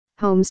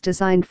Homes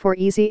designed for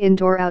easy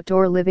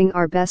indoor-outdoor living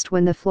are best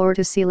when the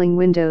floor-to-ceiling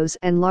windows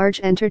and large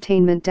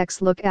entertainment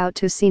decks look out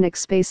to scenic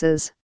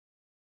spaces.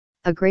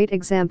 A great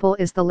example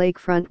is the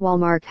lakefront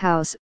Walmark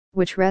House,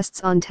 which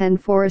rests on 10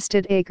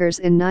 forested acres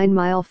in 9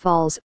 Mile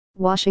Falls,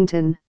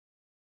 Washington.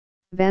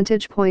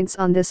 Vantage points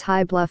on this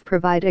high bluff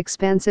provide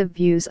expansive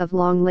views of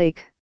Long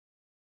Lake.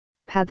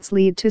 Paths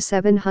lead to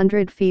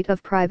 700 feet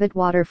of private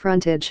water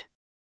frontage.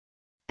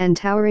 And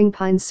towering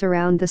pines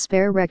surround the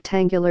spare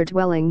rectangular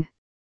dwelling.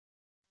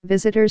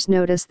 Visitors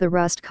notice the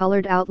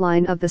rust-colored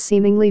outline of the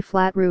seemingly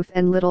flat roof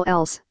and little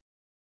else.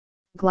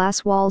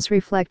 Glass walls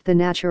reflect the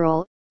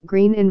natural,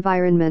 green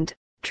environment,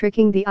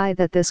 tricking the eye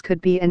that this could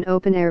be an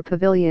open-air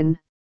pavilion.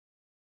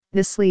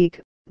 This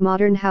sleek,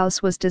 modern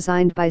house was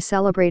designed by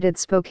celebrated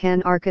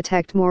Spokane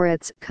architect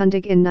Moritz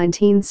Kundig in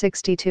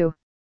 1962.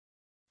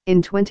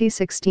 In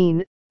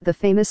 2016, the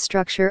famous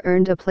structure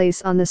earned a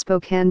place on the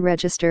Spokane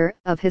Register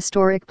of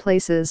Historic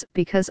Places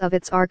because of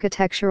its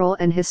architectural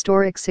and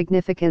historic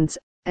significance,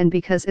 and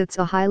because it's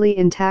a highly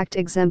intact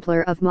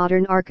exemplar of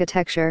modern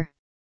architecture.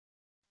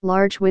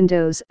 Large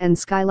windows and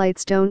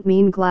skylights don't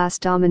mean glass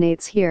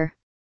dominates here.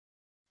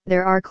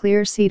 There are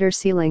clear cedar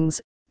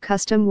ceilings,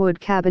 custom wood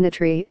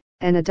cabinetry,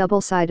 and a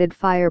double-sided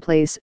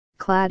fireplace,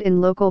 clad in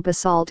local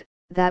basalt,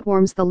 that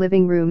warms the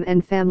living room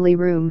and family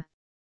room.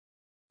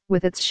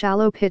 With its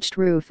shallow pitched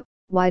roof,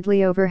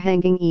 widely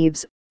overhanging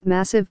eaves,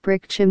 massive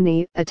brick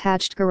chimney,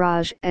 attached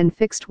garage and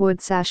fixed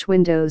wood sash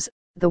windows,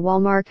 the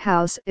Walmark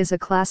House is a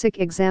classic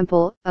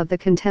example of the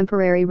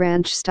contemporary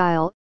ranch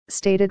style,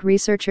 stated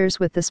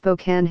researchers with the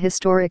Spokane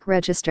Historic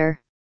Register.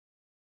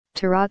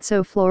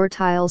 Terrazzo floor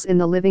tiles in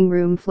the living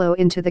room flow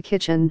into the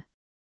kitchen.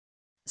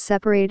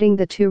 Separating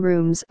the two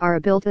rooms are a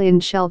built-in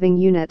shelving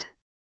unit.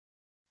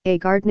 A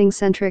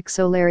gardening-centric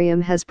solarium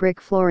has brick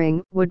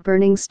flooring,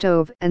 wood-burning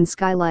stove and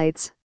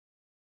skylights.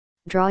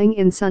 Drawing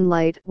in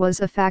sunlight was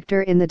a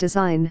factor in the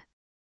design.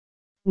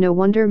 No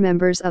wonder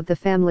members of the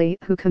family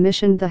who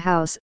commissioned the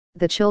house,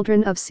 the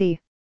children of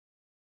C.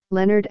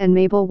 Leonard and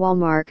Mabel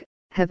Walmark,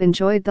 have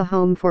enjoyed the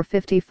home for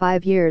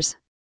 55 years.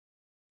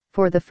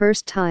 For the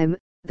first time,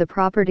 the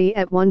property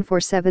at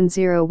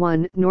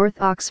 14701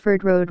 North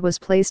Oxford Road was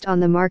placed on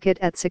the market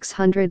at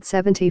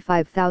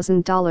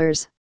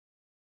 $675,000.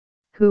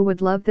 Who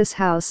would love this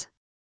house?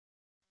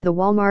 The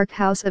Walmark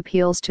House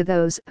appeals to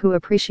those who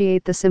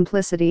appreciate the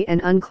simplicity and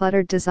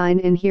uncluttered design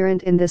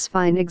inherent in this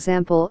fine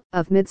example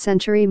of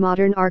mid-century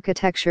modern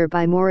architecture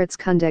by Moritz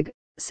Kundig,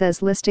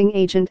 says listing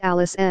agent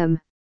Alice M.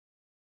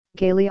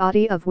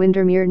 Gagliotti of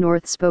Windermere,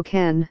 North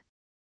Spokane.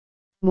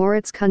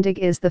 Moritz Kundig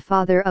is the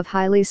father of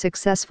highly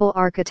successful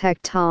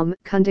architect Tom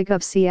Kundig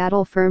of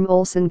Seattle firm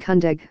Olson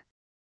Kundig.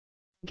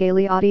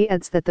 Gagliotti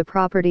adds that the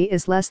property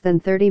is less than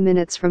 30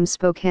 minutes from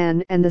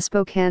Spokane and the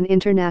Spokane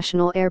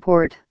International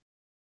Airport.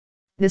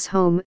 This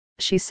home,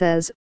 she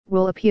says,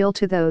 will appeal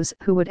to those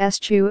who would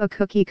eschew a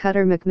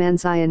cookie-cutter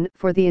McMansion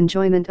for the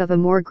enjoyment of a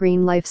more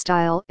green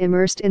lifestyle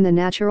immersed in the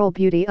natural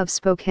beauty of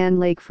Spokane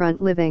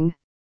lakefront living.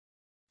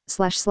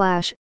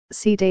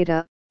 See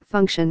data,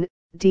 function,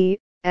 d,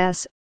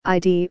 s,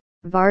 id,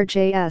 var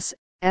js,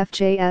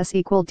 fjs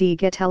equal d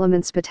get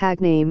elements tag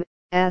name,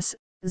 s,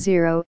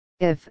 0,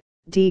 if,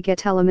 d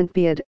get element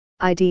bid,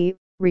 id,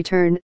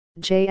 return,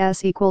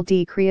 js equal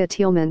d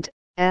create element,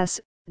 s,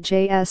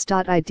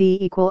 js.id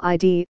equal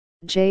id,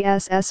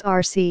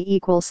 JSSRC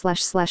equal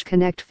 /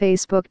 connect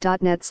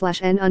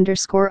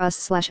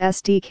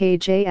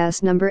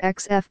facebook.net/n_us/sdkjs number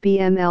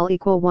xfbml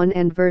equal 1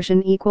 and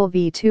version equal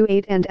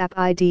v28 and app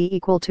id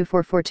equal to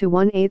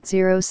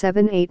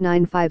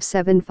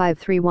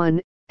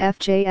 44218078957531,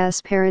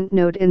 FJS parent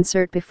node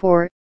insert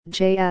before,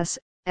 JS,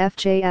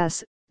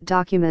 FJS,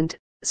 document,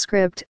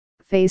 script,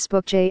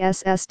 Facebook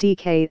JS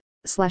SDK,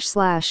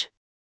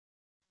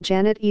 /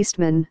 Janet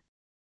Eastman.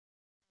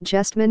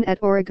 Jestman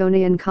at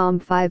Oregonian.com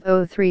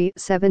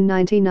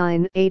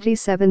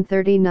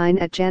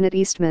 503-799-8739 at Janet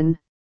Eastman.